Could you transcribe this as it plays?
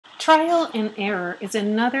Trial and error is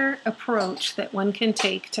another approach that one can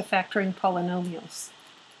take to factoring polynomials.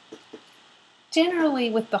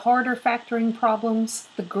 Generally, with the harder factoring problems,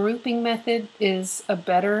 the grouping method is a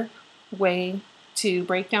better way to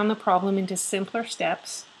break down the problem into simpler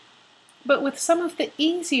steps. But with some of the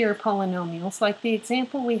easier polynomials, like the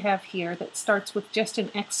example we have here that starts with just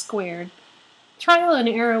an x squared, trial and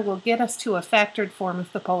error will get us to a factored form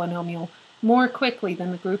of the polynomial more quickly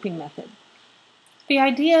than the grouping method. The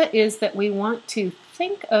idea is that we want to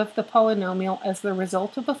think of the polynomial as the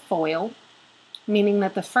result of a FOIL, meaning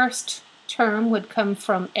that the first term would come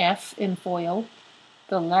from f in FOIL,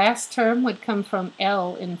 the last term would come from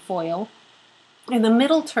L in FOIL, and the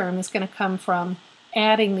middle term is going to come from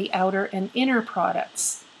adding the outer and inner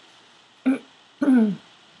products.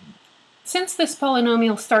 Since this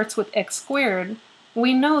polynomial starts with x squared,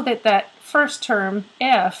 we know that that first term,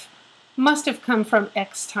 f, must have come from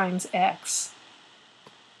x times x.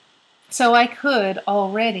 So I could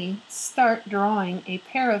already start drawing a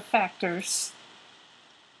pair of factors,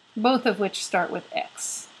 both of which start with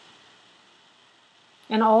x.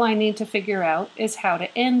 And all I need to figure out is how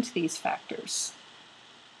to end these factors.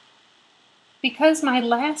 Because my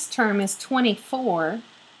last term is 24,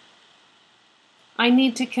 I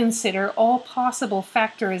need to consider all possible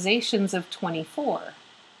factorizations of 24.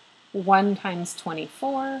 1 times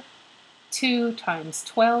 24, 2 times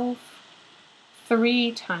 12,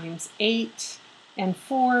 3 times 8, and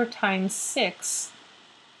 4 times 6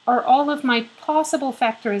 are all of my possible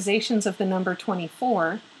factorizations of the number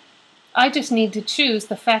 24. I just need to choose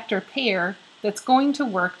the factor pair that's going to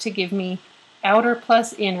work to give me outer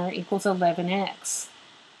plus inner equals 11x.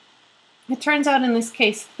 It turns out in this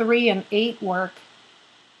case 3 and 8 work,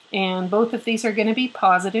 and both of these are going to be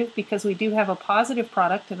positive because we do have a positive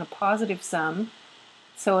product and a positive sum.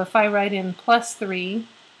 So if I write in plus 3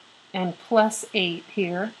 and plus 8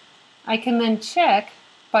 here, I can then check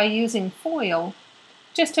by using FOIL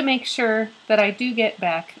just to make sure that I do get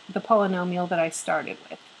back the polynomial that I started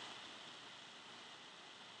with.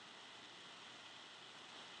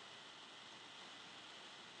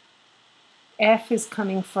 F is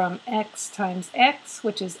coming from x times x,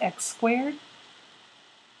 which is x squared.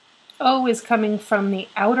 O is coming from the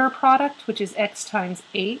outer product, which is x times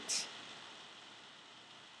 8.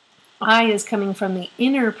 I is coming from the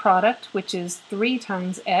inner product, which is 3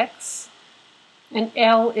 times x. And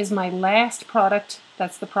L is my last product.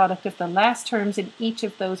 That's the product of the last terms in each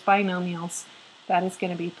of those binomials. That is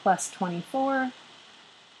going to be plus 24.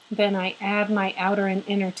 Then I add my outer and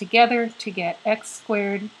inner together to get x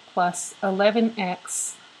squared plus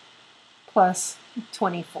 11x plus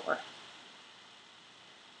 24.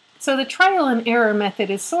 So the trial and error method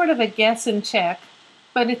is sort of a guess and check,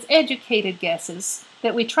 but it's educated guesses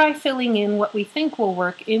that we try filling in what we think will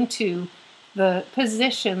work into the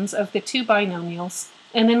positions of the two binomials,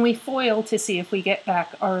 and then we FOIL to see if we get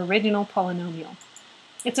back our original polynomial.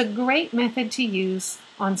 It's a great method to use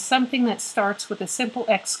on something that starts with a simple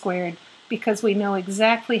x squared because we know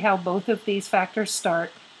exactly how both of these factors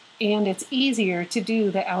start, and it's easier to do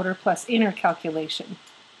the outer plus inner calculation.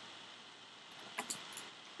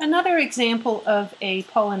 Another example of a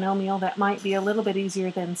polynomial that might be a little bit easier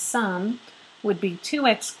than sum would be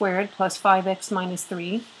 2x squared plus 5x minus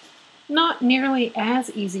 3. Not nearly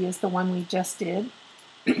as easy as the one we just did,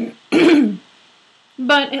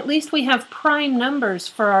 but at least we have prime numbers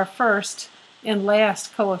for our first and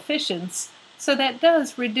last coefficients, so that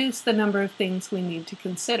does reduce the number of things we need to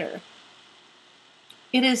consider.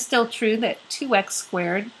 It is still true that 2x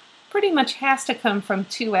squared pretty much has to come from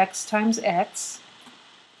 2x times x.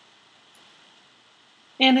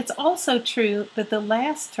 And it's also true that the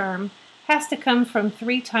last term has to come from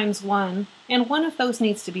 3 times 1, and one of those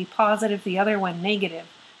needs to be positive, the other one negative.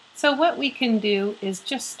 So what we can do is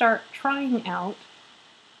just start trying out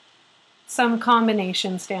some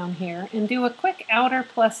combinations down here and do a quick outer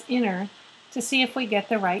plus inner to see if we get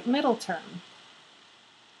the right middle term.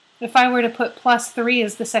 If I were to put plus 3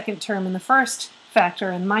 as the second term in the first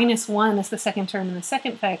factor and minus 1 as the second term in the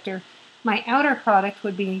second factor, my outer product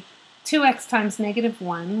would be 2x times negative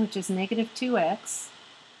 1, which is negative 2x,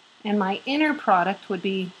 and my inner product would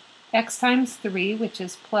be x times 3, which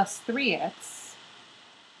is plus 3x.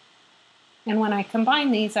 And when I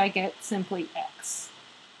combine these, I get simply x.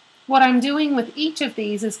 What I'm doing with each of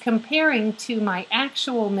these is comparing to my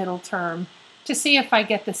actual middle term to see if I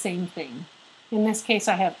get the same thing. In this case,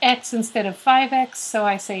 I have x instead of 5x, so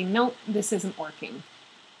I say, nope, this isn't working.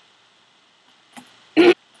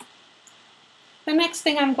 The next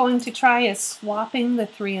thing I'm going to try is swapping the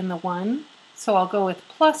 3 and the 1. So I'll go with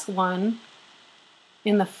plus 1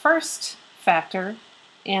 in the first factor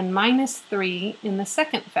and minus 3 in the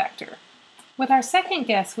second factor. With our second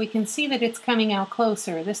guess, we can see that it's coming out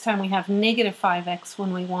closer. This time we have negative 5x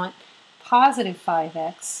when we want positive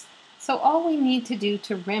 5x. So all we need to do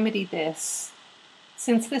to remedy this,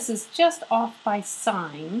 since this is just off by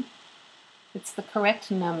sign, it's the correct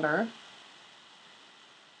number,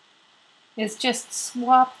 is just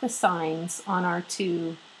swap the signs on our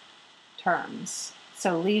two terms.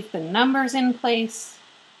 So leave the numbers in place,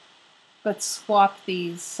 but swap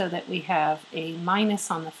these so that we have a minus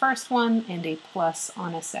on the first one and a plus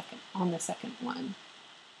on the second one.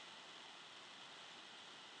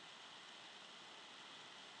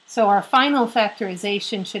 So our final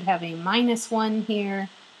factorization should have a minus 1 here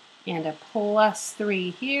and a plus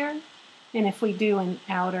 3 here. And if we do an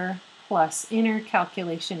outer plus inner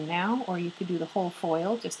calculation now, or you could do the whole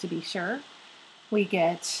FOIL just to be sure, we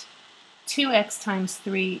get 2x times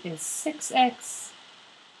 3 is 6x.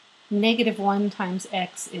 Negative 1 times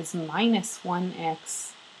x is minus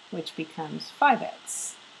 1x, which becomes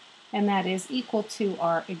 5x. And that is equal to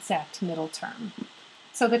our exact middle term.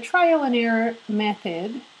 So the trial and error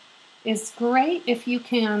method is great if you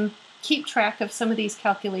can keep track of some of these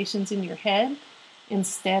calculations in your head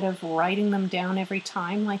instead of writing them down every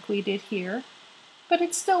time like we did here. But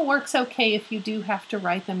it still works okay if you do have to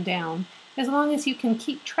write them down, as long as you can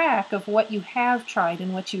keep track of what you have tried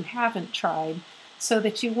and what you haven't tried, so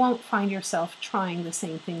that you won't find yourself trying the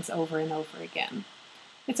same things over and over again.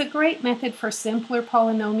 It's a great method for simpler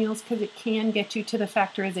polynomials because it can get you to the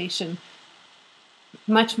factorization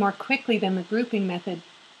much more quickly than the grouping method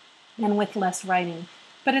and with less writing.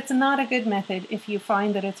 But it's not a good method if you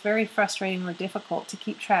find that it's very frustrating or difficult to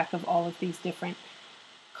keep track of all of these different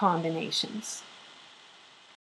combinations.